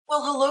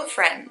Well, hello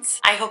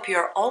friends. I hope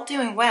you're all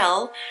doing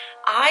well.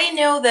 I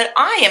know that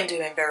I am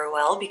doing very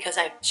well because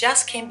I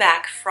just came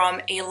back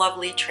from a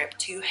lovely trip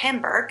to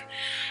Hamburg.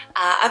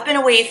 I've been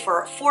away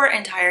for 4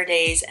 entire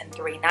days and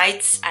 3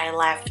 nights. I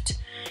left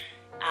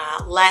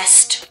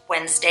last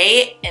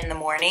Wednesday in the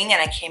morning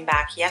and I came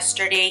back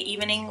yesterday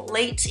evening,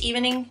 late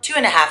evening,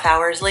 2.5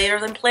 hours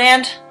later than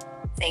planned.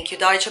 Thank you,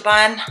 Deutsche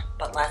Bahn,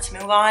 but let's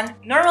move on.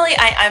 Normally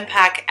I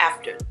unpack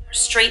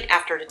straight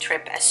after the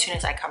trip as soon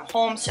as I come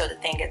home so the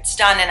thing gets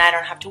done and I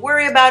don't have to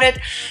worry about it.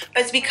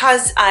 But it's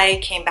because I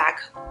came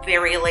back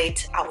very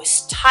late. I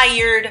was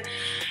tired.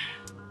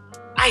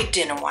 I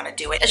didn't want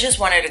to do it. I just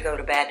wanted to go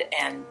to bed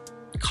and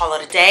call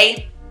it a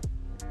day.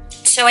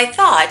 So I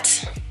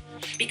thought,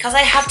 because I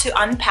have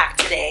to unpack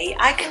today,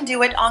 I can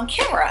do it on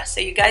camera so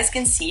you guys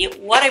can see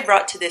what I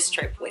brought to this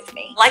trip with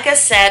me. Like I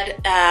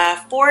said,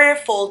 4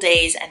 full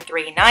days and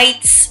 3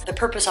 nights. The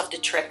purpose of the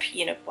trip,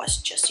 was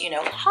just,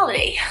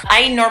 holiday.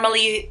 I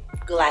normally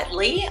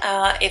gladly,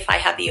 if I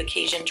have the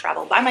occasion,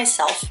 travel by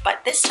myself,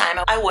 but this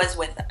time I was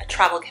with a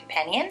travel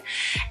companion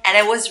and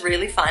it was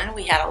really fun.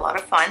 We had a lot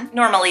of fun.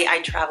 Normally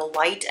I travel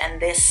light and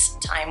this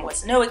time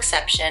was no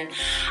exception.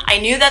 I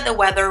knew that the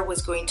weather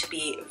was going to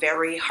be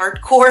very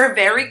hardcore,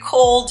 very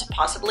cold,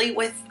 possibly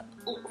with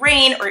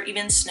rain or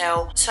even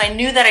snow. So I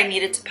knew that I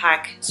needed to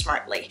pack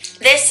smartly.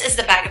 This is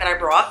the bag that I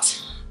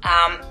brought.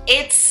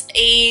 It's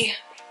a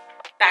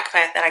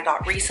backpack that I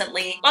got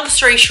recently. Long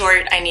story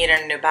short, I needed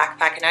a new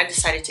backpack and I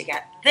decided to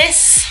get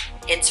this.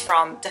 It's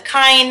from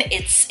Dakine.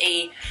 It's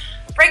a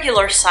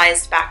regular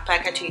sized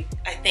backpack,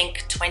 I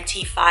think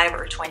 25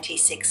 or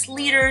 26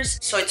 liters.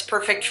 So it's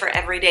perfect for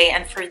every day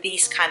and for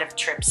these kind of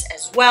trips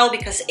as well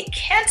because it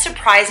can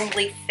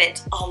surprisingly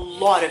fit a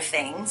lot of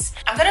things.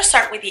 I'm gonna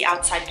start with the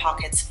outside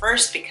pockets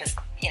first because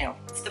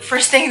it's the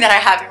first thing that I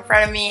have in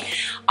front of me.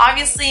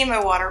 Obviously my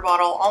water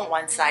bottle on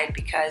one side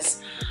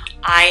because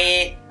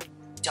I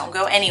don't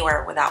go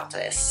anywhere without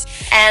this.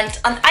 And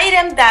an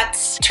item that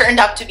turned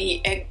out to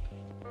be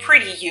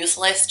pretty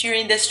useless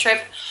during this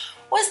trip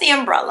was the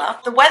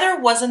umbrella. The weather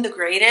wasn't the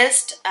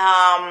greatest, but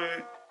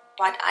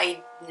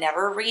I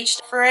never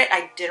reached for it.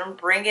 I didn't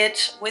bring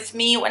it with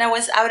me when I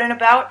was out and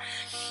about.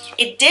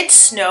 It did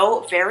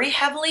snow very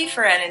heavily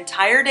for an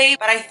entire day,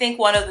 but I think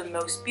one of the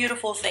most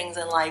beautiful things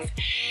in life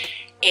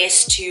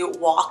is to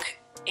walk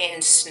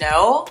in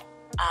snow.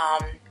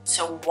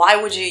 So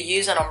why would you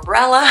use an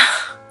umbrella?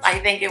 I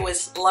think it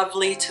was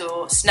lovely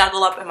to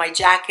snuggle up in my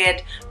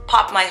jacket,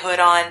 pop my hood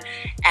on,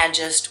 and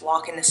just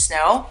walk in the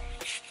snow.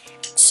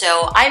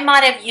 So I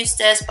might have used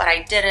this, but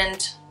I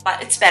didn't.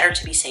 But it's better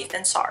to be safe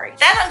than sorry.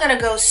 Then I'm gonna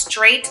go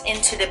straight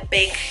into the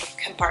big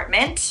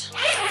compartment,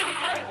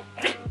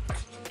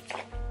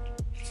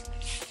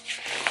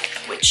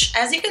 which,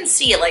 as you can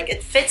see,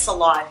 it fits a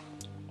lot.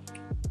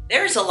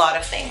 There's a lot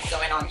of things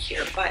going on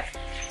here, but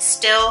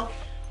still,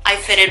 I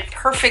fitted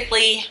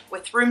perfectly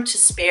with room to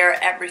spare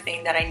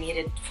everything that I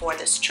needed for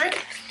this trip.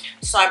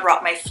 So I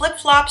brought my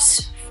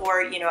flip-flops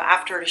for,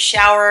 after the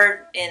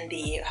shower in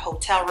the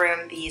hotel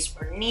room. These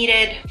were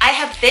needed. I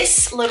have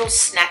this little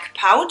snack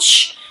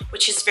pouch,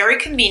 which is very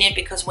convenient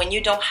because when you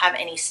don't have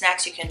any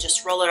snacks, you can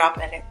just roll it up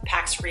and it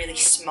packs really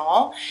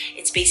small.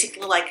 It's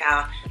basically like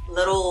a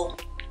little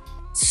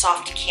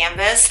soft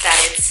canvas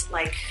that it's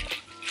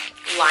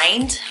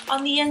lined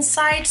on the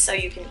inside, so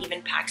you can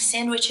even pack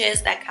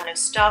sandwiches, that kind of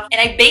stuff.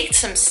 And I baked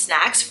some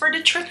snacks for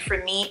the trip for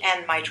me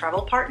and my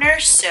travel partner,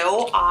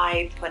 so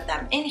I put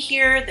them in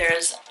here.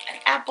 There's an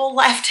apple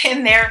left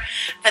in there,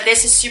 but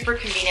this is super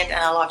convenient and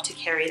I love to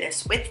carry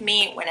this with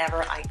me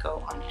whenever I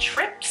go on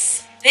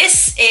trips.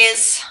 This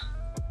is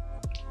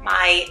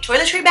my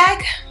toiletry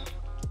bag.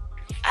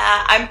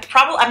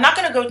 I'm not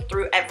gonna go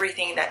through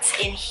everything that's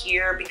in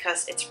here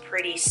because it's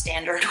pretty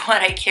standard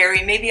what I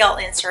carry. Maybe I'll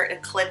insert a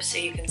clip so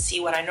you can see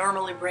what I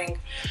normally bring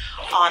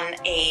on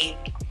a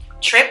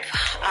trip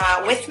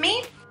with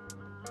me.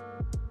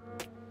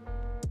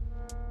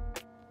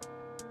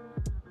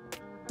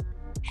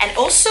 And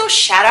also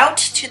shout out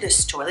to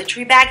this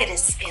toiletry bag. It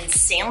is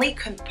insanely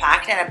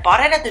compact and I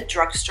bought it at the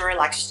drugstore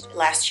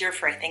last year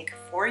for I think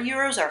 4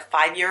 euros or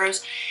 5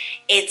 euros.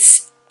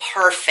 It's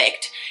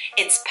perfect.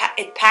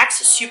 It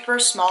packs super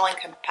small and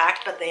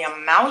compact, but the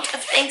amount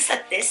of things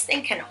that this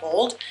thing can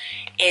hold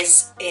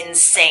is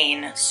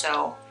insane.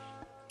 So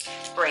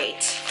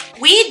great.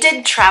 We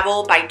did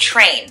travel by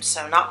train,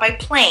 so not by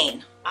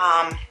plane.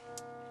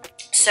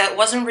 So it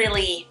wasn't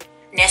really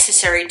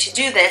necessary to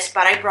do this,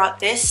 but I brought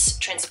this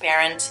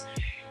transparent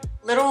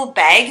little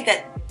bag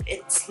that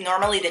it's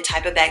normally the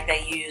type of bag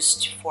that you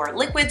use for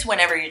liquids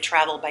whenever you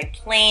travel by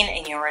plane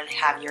and you already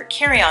have your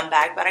carry-on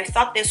bag, but I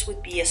thought this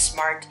would be a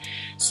smart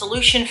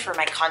solution for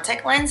my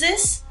contact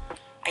lenses.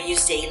 I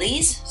use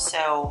dailies,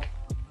 so.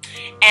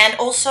 And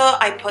also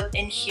I put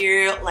in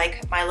here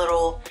my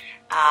little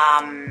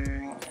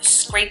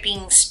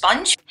scraping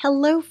sponge.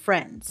 Hello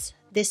friends,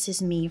 this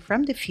is me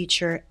from the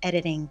future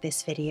editing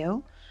this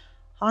video.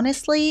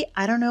 Honestly,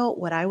 I don't know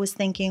what I was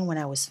thinking when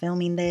I was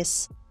filming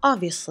this.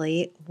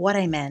 Obviously, what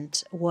I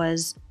meant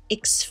was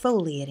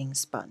exfoliating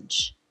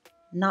sponge,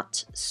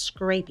 not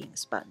scraping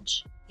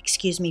sponge.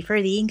 Excuse me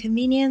for the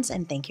inconvenience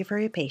and thank you for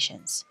your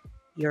patience.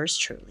 Yours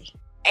truly.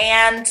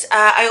 And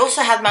I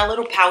also had my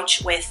little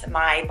pouch with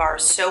my bar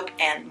soap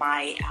and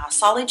my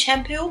solid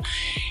shampoo,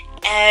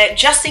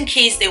 just in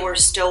case they were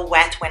still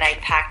wet when I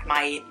packed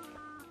my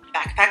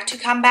backpack to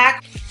come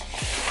back.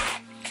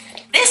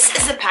 This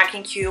is a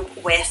packing cube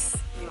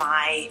with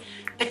my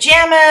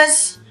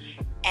pajamas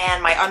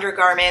and my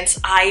undergarments.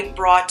 I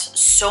brought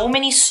so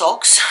many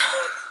socks.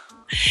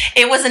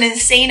 It was an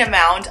insane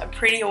amount. I'm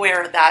pretty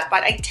aware of that,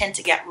 but I tend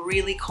to get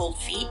really cold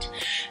feet.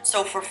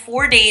 So for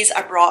 4 days,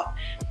 I brought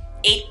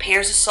 8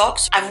 pairs of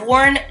socks. I've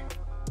worn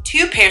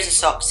 2 pairs of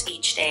socks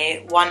each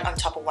day, one on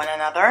top of one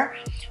another,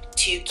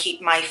 to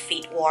keep my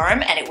feet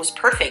warm, and it was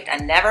perfect. I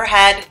never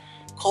had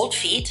cold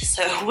feet,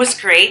 so it was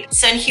great.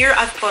 So in here,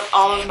 I've put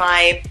all of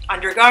my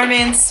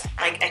undergarments,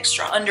 like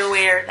extra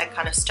underwear, that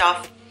kind of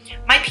stuff,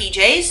 my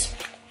PJs,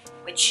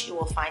 which you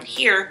will find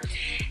here,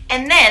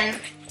 and then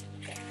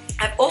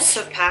I've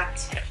also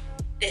packed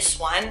this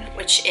one,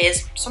 which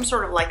is some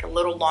sort of like a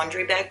little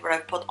laundry bag where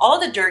I've put all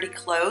the dirty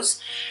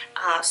clothes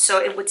so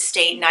it would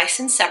stay nice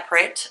and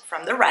separate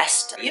from the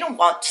rest. You don't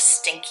want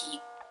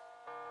stinky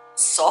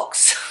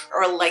socks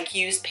or like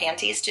used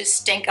panties to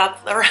stink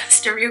up the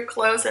rest of your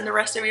clothes and the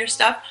rest of your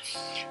stuff.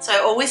 So I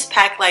always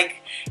pack like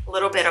a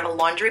little bit of a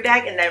laundry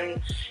bag, and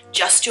then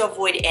just to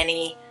avoid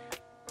any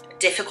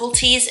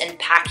difficulties in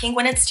packing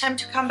when it's time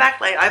to come back,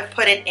 like I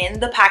put it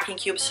in the packing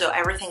cube so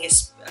everything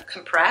is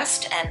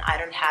compressed and I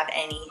don't have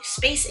any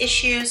space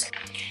issues.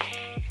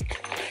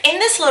 In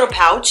this little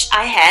pouch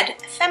I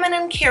had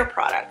feminine care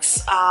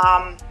products.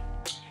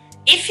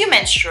 If you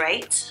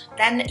menstruate,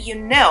 then you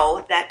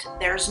know that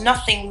there's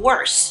nothing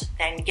worse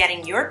than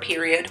getting your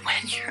period when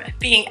you're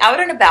being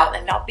out and about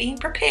and not being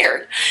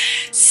prepared.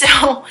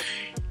 So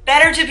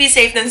better to be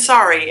safe than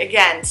sorry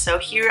again. So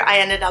here I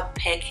ended up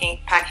packing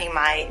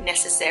my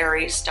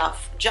necessary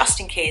stuff just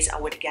in case I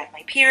would get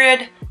my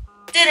period.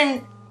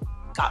 Didn't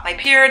got my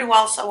period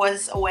whilst I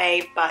was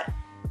away, but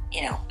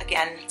you know,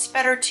 again, it's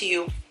better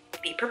to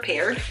be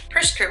prepared.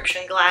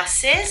 Prescription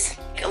glasses,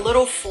 a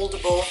little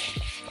foldable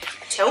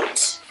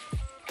tote.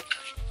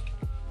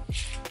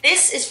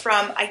 This is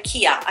from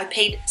IKEA. I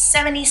paid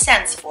 70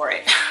 cents for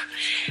it.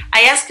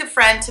 I asked a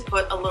friend to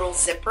put a little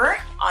zipper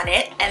on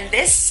it, and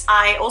this,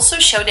 I also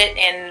showed it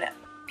in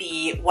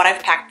the what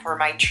I've packed for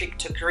my trip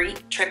to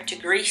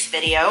Greece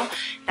video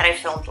that I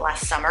filmed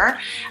last summer.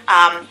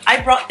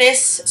 I brought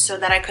this so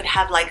that I could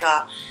have like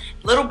a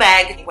little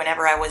bag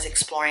whenever I was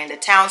exploring the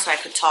town, so I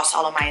could toss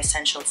all of my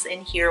essentials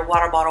in here,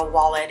 water bottle,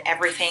 wallet,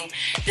 everything.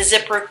 The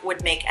zipper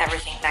would make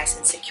everything nice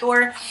and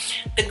secure.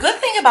 The good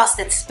thing about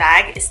this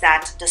bag is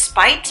that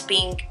despite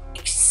being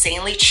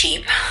insanely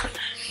cheap,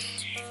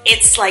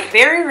 it's like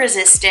very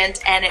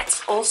resistant, and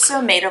it's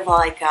also made of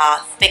like a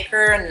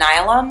thicker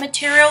nylon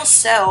material,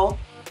 so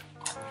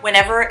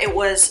whenever it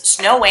was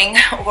snowing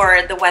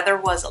or the weather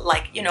was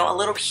like, you know, a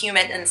little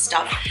humid and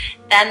stuff,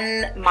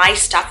 then my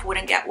stuff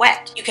wouldn't get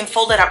wet. You can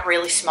fold it up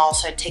really small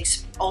so it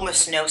takes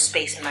almost no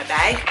space in my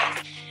bag.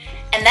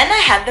 And then I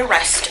had the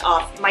rest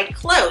of my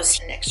clothes.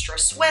 An extra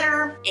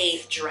sweater,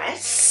 a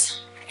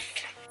dress,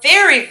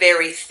 very,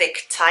 very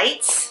thick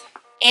tights,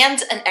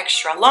 and an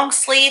extra long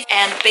sleeve.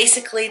 And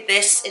basically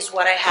this is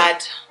what I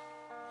had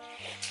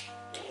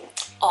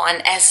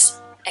on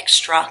as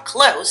extra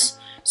clothes.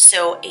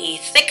 So a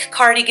thick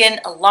cardigan,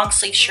 a long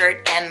sleeve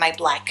shirt, and my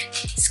black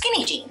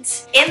skinny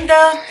jeans. In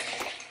the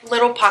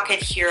little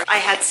pocket here, I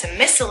had some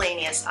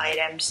miscellaneous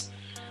items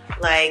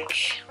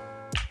like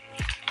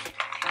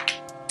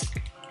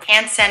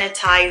hand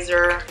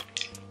sanitizer,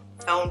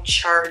 phone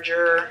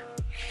charger,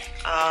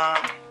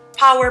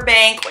 power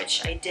bank,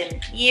 which I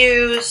didn't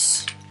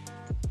use,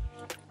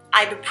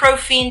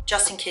 ibuprofen,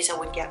 just in case I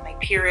would get my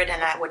period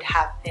and I would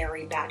have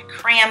very bad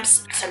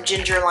cramps, some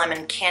ginger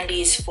lemon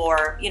candies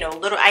for, you know,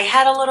 I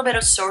had a little bit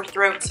of sore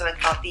throat, so I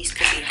thought these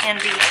could be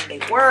handy, and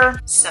they were.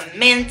 Some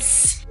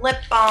mints, lip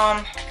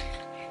balm,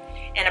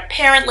 and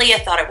apparently I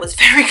thought it was a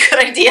very good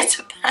idea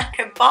to pack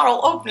a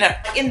bottle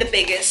opener. In the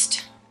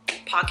biggest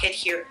pocket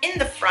here in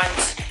the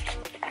front,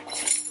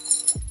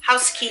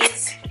 house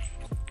keys,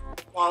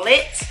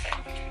 wallet,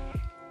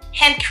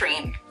 hand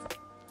cream.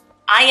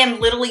 I am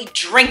literally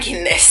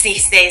drinking this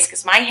these days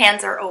because my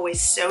hands are always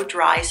so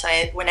dry. So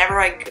wherever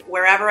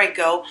I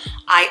go,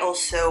 I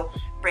also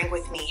bring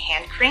with me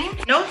hand cream,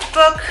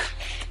 notebook,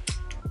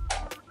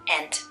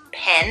 and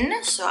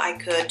pen, so I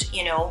could,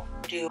 you know,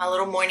 do a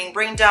little morning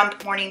brain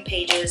dump, morning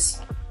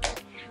pages.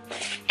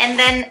 And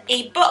then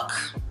a book,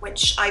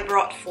 which I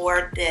brought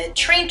for the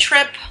train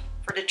trip,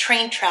 for the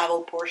train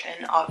travel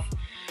portion of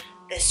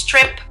this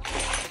trip.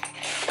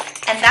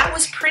 And that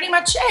was pretty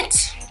much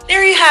it.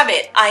 There you have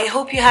it. I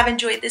hope you have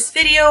enjoyed this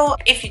video.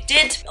 If you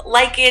did,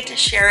 like it,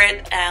 share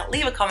it,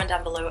 leave a comment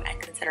down below, and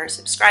consider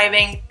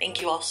subscribing.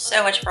 Thank you all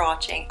so much for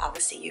watching. I will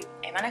see you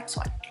in my next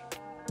one.